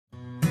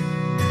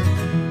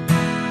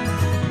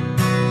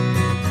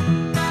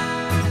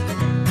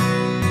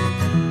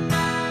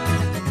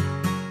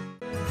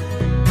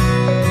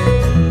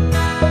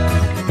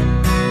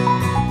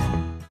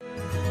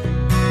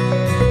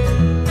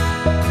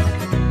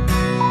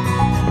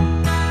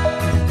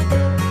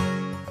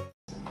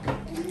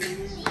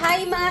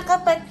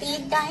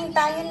kain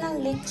tayo ng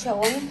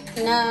lechon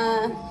na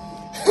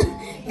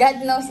God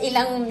knows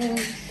ilang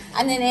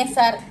ano na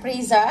sa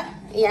freezer.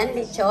 Ayan,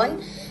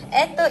 lechon.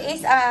 Ito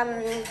is,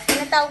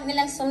 tinatawag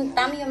nilang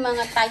Somtam, yung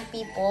mga Thai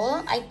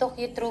people. I took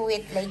you through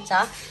it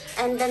later.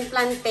 And then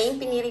plantain,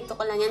 pinirito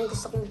ko lang yan.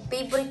 Gusto kong,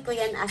 favorite ko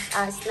yan as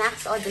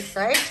snacks or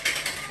dessert.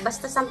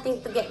 Basta something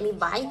to get me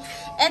by.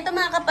 Ito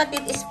mga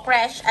kapatid is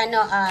fresh,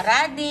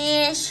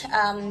 radish,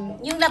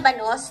 yung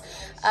labanos,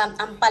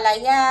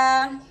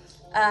 ampalaya,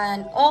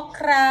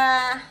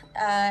 okra,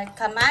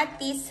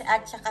 kamatis,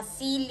 at saka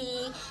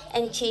sili,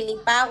 and chili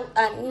powder,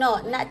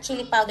 no, not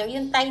chili powder,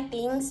 yung Thai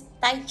things,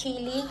 Thai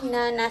chili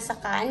na nasa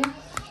can,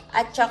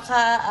 at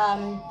saka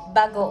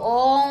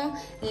bagoong,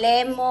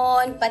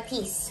 lemon,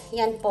 patis.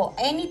 Yan po.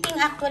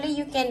 Anything actually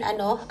you can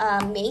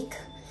make.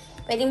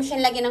 Pwede mo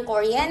siyang lagyan ng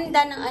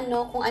coriander, ng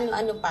kung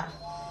ano-ano pa.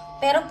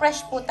 Pero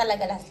fresh po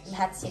talaga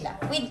lahat sila.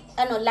 With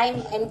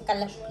lime and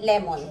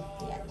lemon.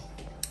 Yan.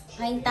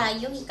 Kain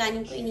tayo.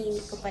 Ikanin ko,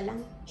 iniinit ko pa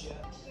lang.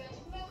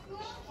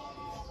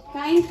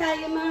 Kain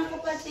tayo mga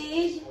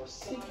kapatid.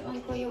 Switch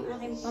on ko yung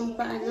aking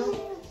pampaano.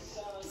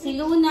 Si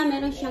Luna,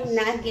 meron siyang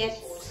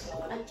nuggets.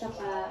 At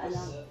saka,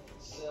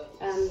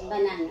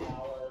 banana.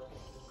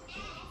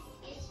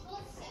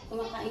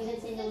 Kumakain na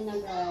si Luna,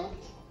 girl.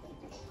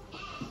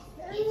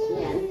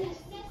 Yan.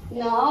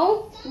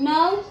 No.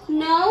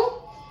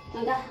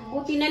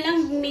 Buti na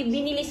lang, may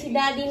binili si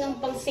Daddy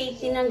ng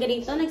pang-safety ng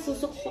ganito.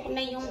 Nagsusuksok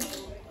na yung...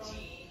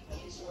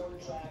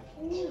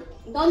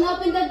 Don't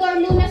open the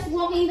door, Luna's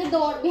walking the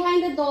door,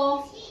 behind the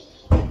door.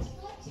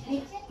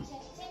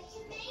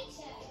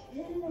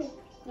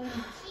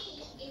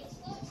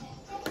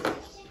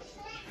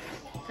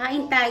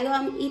 Kain tayo.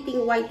 I'm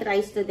eating white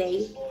rice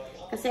today.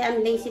 Kasi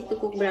I'm lazy to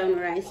cook brown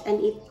rice.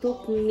 And it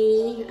took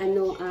me, an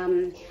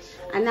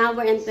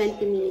hour and 20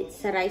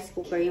 minutes sa rice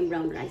cooker yung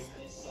brown rice.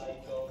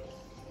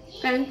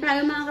 Kain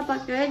tayo mga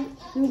kapatid.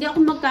 Hindi ako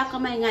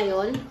magkakamay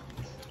ngayon.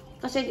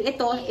 Kasi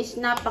ito is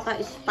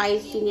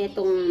napaka-spicy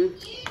nitong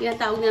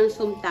tinatawag ng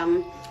Somtam.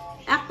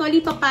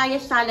 Actually,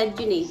 papaya salad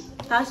yun eh.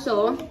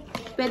 Kaso,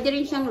 pwede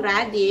rin siyang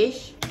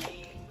radish.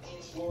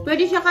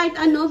 Pwede siya kahit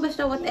ano,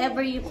 basta whatever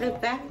you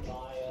prefer.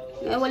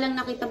 Walang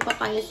nakitang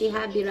papaya si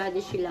Habi,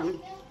 radish lang.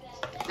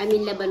 I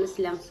mean,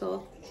 labanos lang.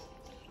 So,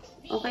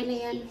 okay na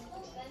yan.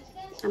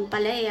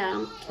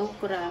 Ampalaya,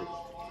 okra.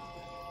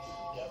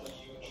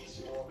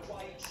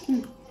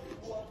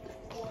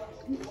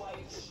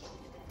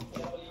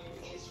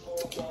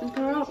 Ang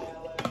sarap.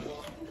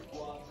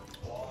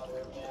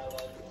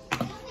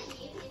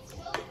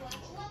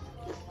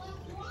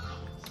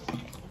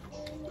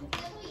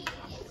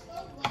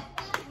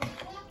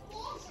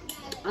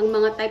 Ang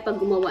mga Thai pag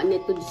gumawa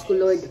nito, Diyos ko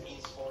Lord.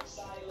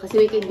 Kasi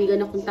may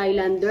kaibigan akong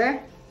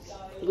Thailander.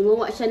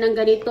 Gumawa siya ng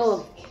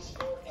ganito.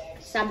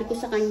 Sabi ko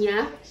sa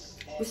kanya,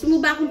 gusto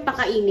mo ba akong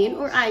pakainin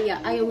or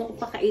ayaw mo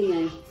akong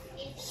pakainin?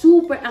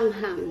 Super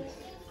anghang.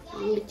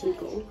 Ang lechon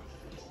ko.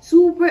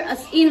 Super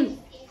as in.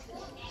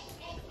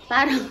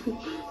 Parang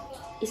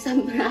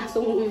isang piraso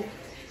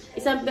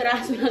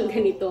lang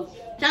ganito.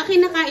 Tsaka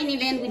kinakain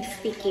nila yan with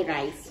sticky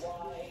rice.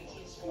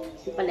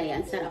 Yung pala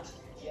yan, sarap.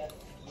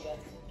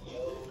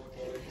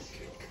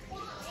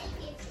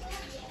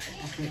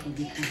 I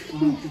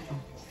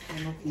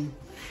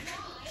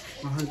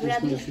hope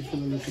this makes you feel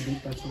a little bit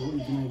better what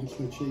you've been able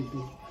to achieve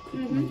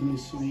with making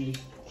this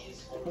sweet.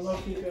 I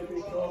love you,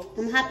 baby.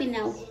 I'm happy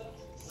now.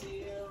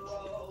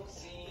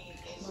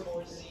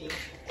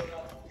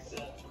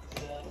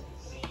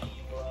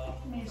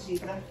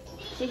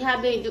 Si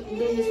Habi do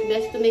his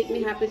best to make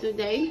me happy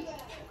today.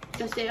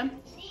 Kasi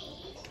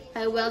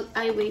I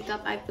wake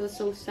up, I feel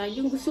so sad.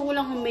 Yung gusto ko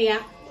lang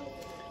umiyak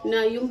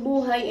na yung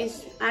buhay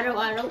is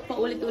araw-araw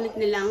paulit-ulit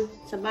na lang.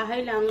 Sa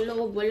bahay lang,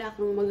 loob, wala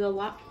kang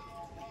magawa.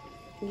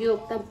 Yung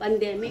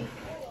pandemic.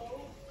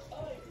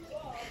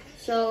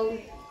 So,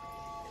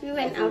 we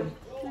went out.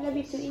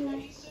 Malabit to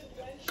inay.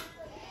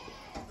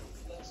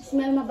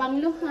 Smell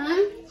mabanglo, ha?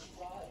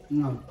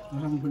 No, I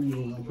haven't put any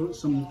on. I put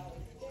some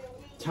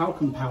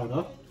talcum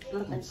powder.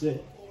 Okay. That's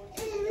it.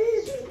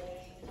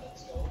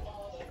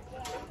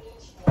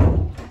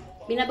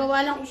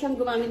 Binabawalan ko siyang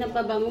gumamit ng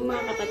pabango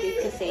mga kapatid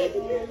kasi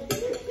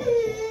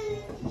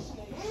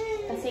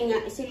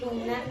nga si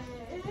Luna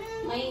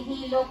may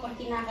hilo pag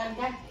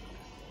kinakarga.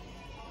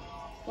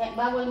 Kaya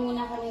bawal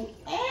muna kami.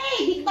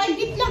 Bit by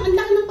bit lang. Ang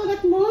laki ng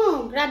kagat mo.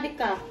 Grabe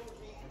ka.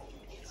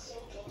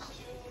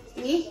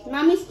 See?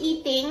 Mommy's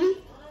eating.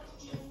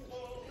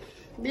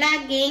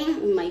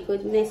 Vlogging. Oh my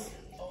goodness.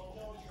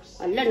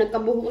 Ala,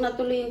 nagkabuhok na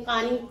tuloy yung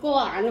kanin ko.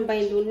 Ano ba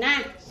yung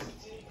Luna?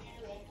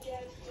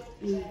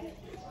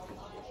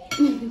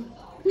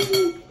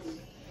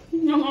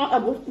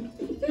 Nakakabot.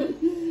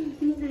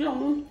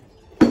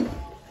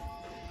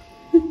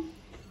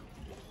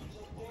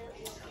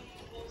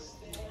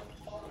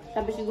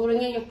 Sabi siguro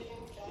niya yung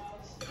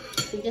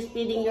you're just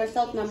feeding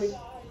yourself, mami.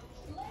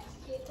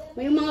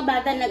 May yung mga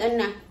bata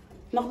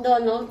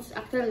McDonald's.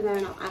 Actually,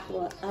 meron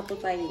ako apple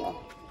pie nyo.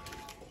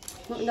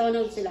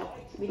 McDonald's sila.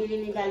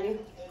 Binili ni Gali.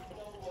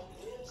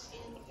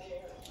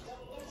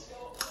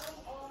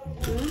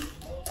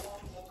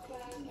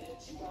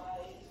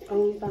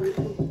 Ang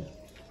pangko.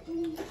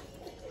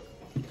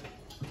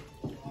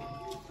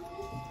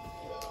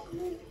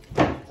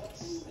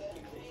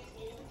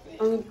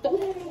 Ang ito.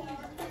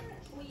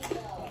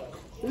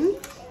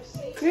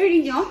 Heard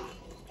nyo?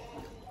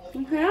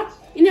 Ang harap.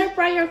 In-air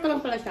fryer ko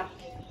lang pala siya.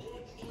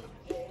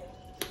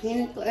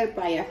 Yan to air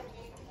fryer.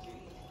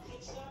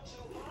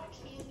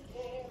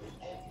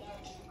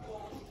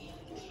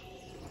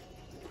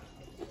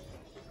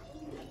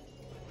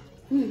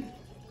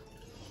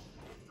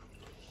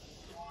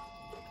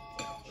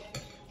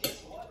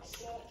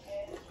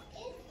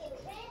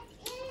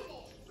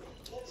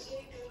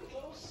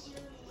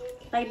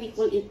 Thai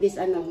people eat this,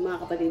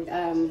 mga kapatid,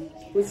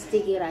 with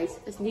sticky rice.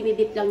 Tapos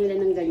dinidip lang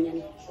nila ng ganyan.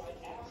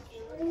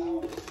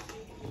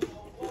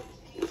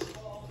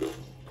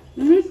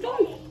 Ito!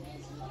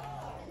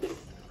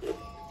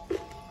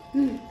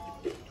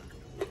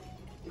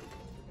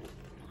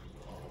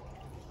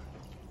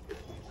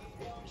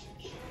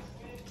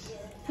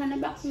 Sana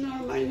back to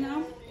normal na.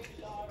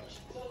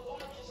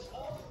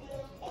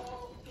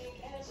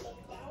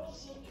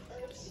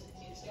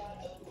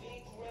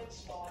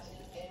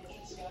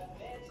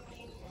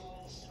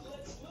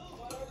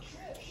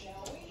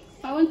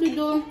 I want to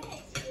do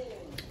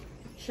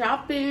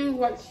shopping,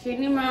 watch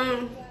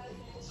cinema,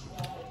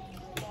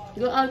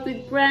 go out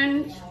with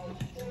friends,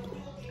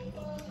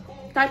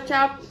 catch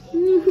up.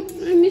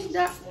 I miss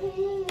that.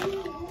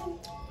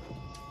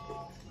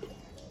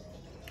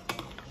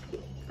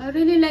 I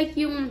really like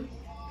yung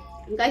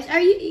guys.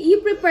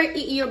 You prefer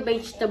eat your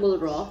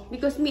vegetable raw?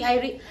 Because me,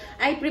 I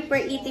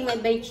prefer eating my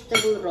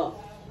vegetable raw.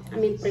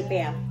 I mean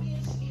prepare.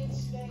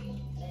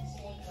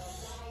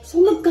 So,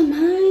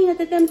 magkamay.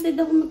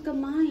 Natatempted ako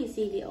magkamay.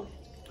 Sige, oh.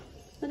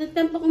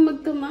 Natatempt ako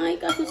magkamay.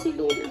 Kaso si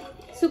Luna.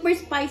 Super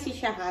spicy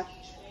siya, ha?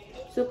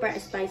 Super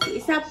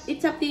spicy.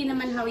 It's up to you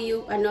naman how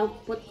you,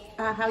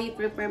 how you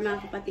prepare,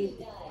 mga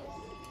kapatid.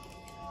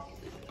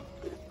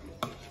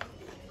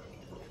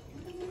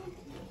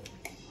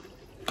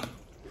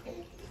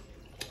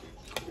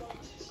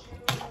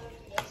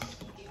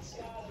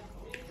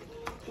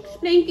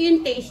 Explain ko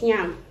yung taste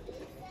niya.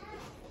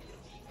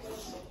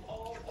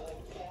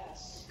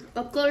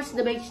 Of course,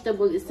 the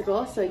vegetable is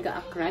raw, so I got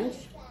a crunch.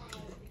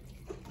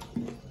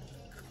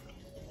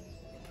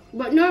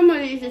 But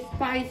normally, it's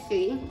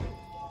spicy,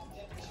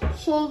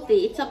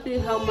 salty. It's up to you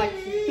how much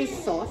fish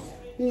sauce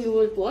you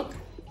will put,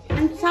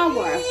 and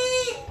sour.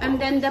 And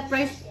then the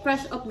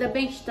fresh of the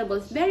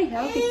vegetables, very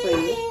healthy for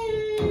you.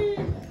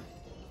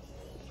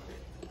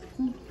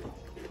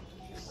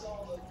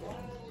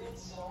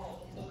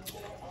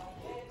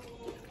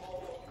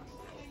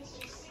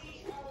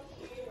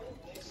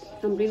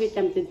 I'm really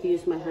tempted to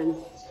use my hands.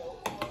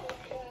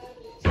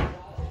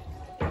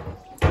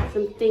 So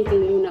I'm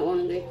thinking Luna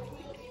only.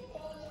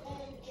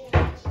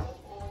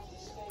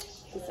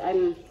 Because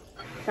I'm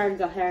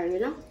sarga hair,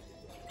 you know?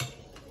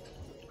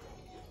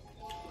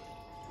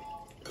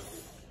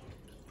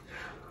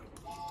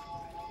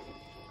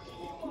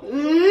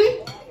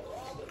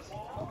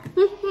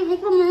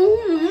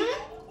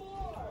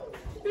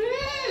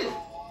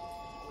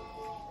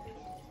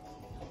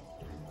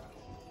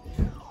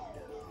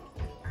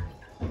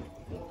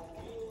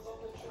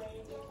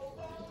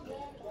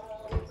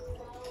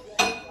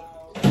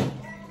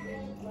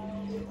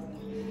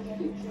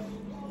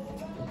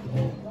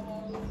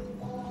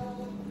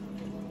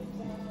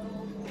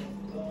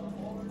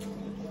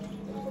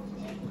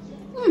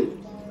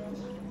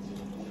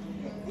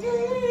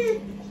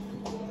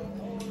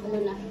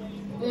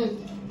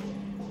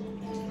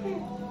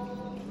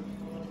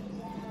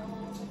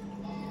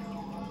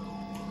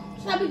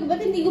 Sabi ko, ba't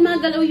hindi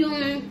gumagalaw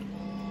yung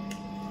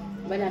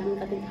baladong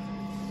katin?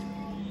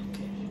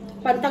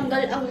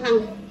 Pantanggal ang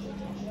hang.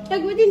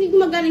 Sabi ko, ba't hindi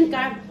gumagaling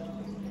ka?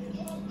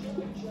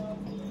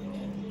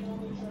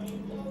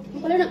 Ang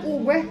pala ng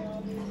Uber.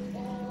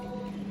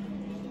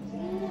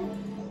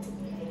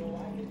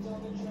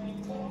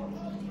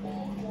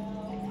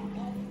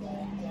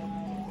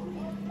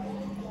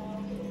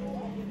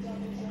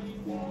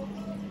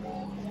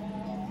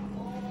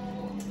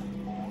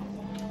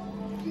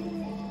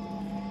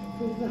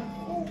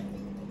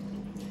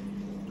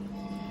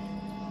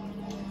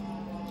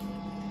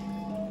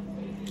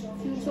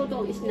 So,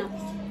 itong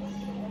snaps.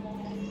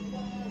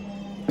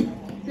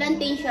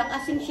 Plantain siya,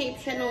 kasing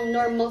shape siya ng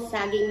normal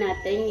saging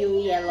natin,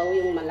 yung yellow,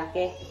 yung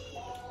malaki.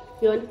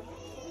 Yun.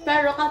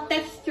 Pero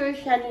ka-texture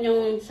siya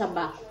yung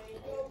saba.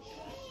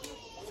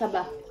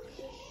 Saba.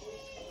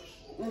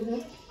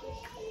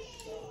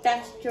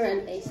 Texture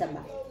and taste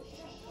saba.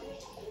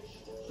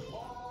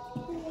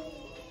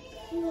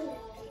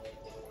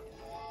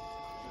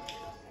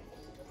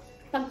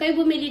 Pag kayo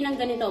bumili ng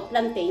ganito,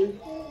 plantain,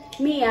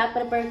 Mia,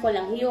 prepare ko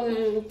lang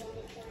yung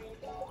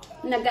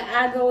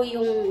nag-aagaw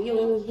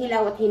yung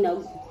hilaw at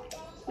hinog.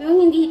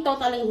 Yung hindi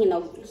totaling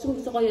hinog.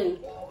 Gusto ko yun.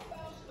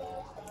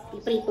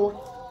 Iprito.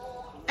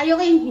 Ayoko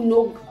yung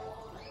hinog.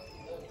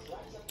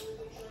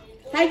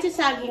 Kahit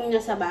sa saging na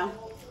saba,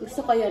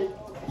 gusto ko yun.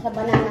 Sa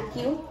banana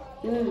Q.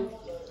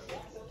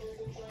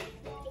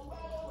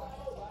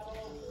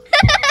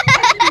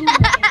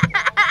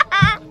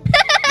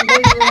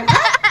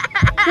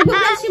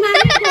 Nag-vlog si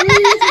Mami kung ano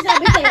yung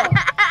nasasabi sa'yo.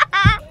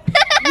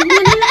 Hindi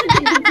mo na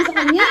nakatibig ko sa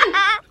kanya.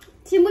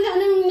 Simula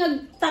nang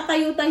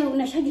nagtatayo-tayo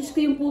na siya, Diyos ko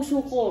yung puso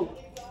ko.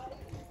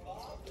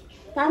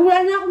 Parang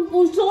wala na akong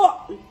puso.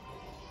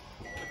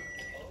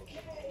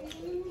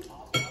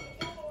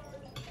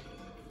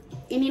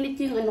 Ininit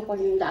ko yung ano ko,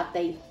 yung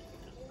latte.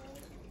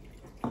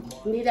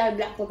 Hindi dahil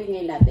black coffee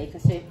ngayon latte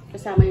kasi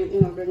kasama yung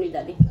in-order ni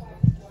Daddy.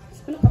 Tapos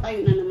kung nakatayo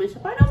na naman siya,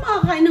 paano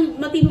makakain ng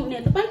matino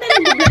nito? Paano tayo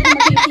nag-vlog ng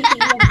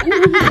matino?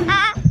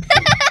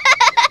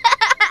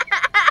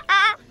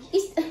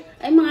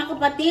 Ay mga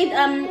kapatid,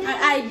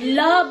 I'd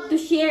love to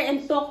share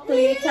and talk to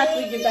you, chat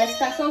with you guys.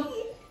 Kaso,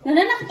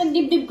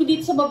 nananakapag-dibdib ko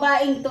dito sa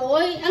babaeng to.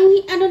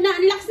 Ang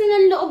lakas na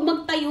ng loob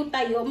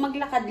magtayo-tayo,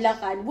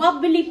 maglakad-lakad.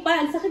 Wobbly pa,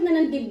 ang sakit na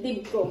ng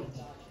dibdib ko.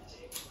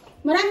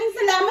 Maraming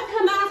salamat ha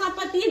mga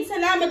kapatid.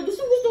 Salamat.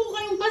 Gusto ko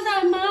kayong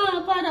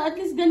kasama para at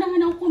least ganahan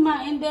ako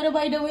kumain. Pero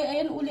by the way,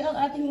 ayan uli ang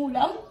ating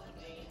ulam.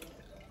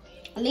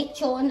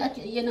 Letchon at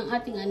yan ang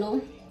ating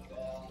ano.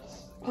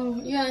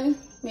 Yan.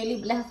 May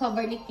libla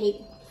Faberly cake.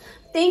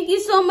 Thank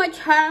you so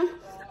much ha.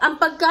 Ang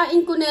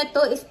pagkain ko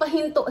neto is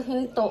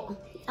pahinto-hinto.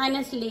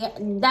 Honestly.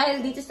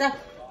 Dahil dito sa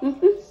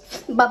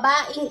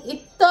babaeng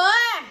ito.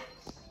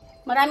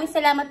 Maraming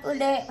salamat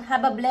uli.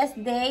 Have a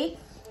blessed day.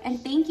 And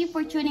thank you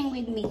for tuning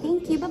with me.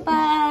 Thank you.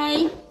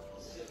 Bye-bye.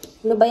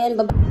 Ano ba yan?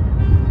 Bye-bye.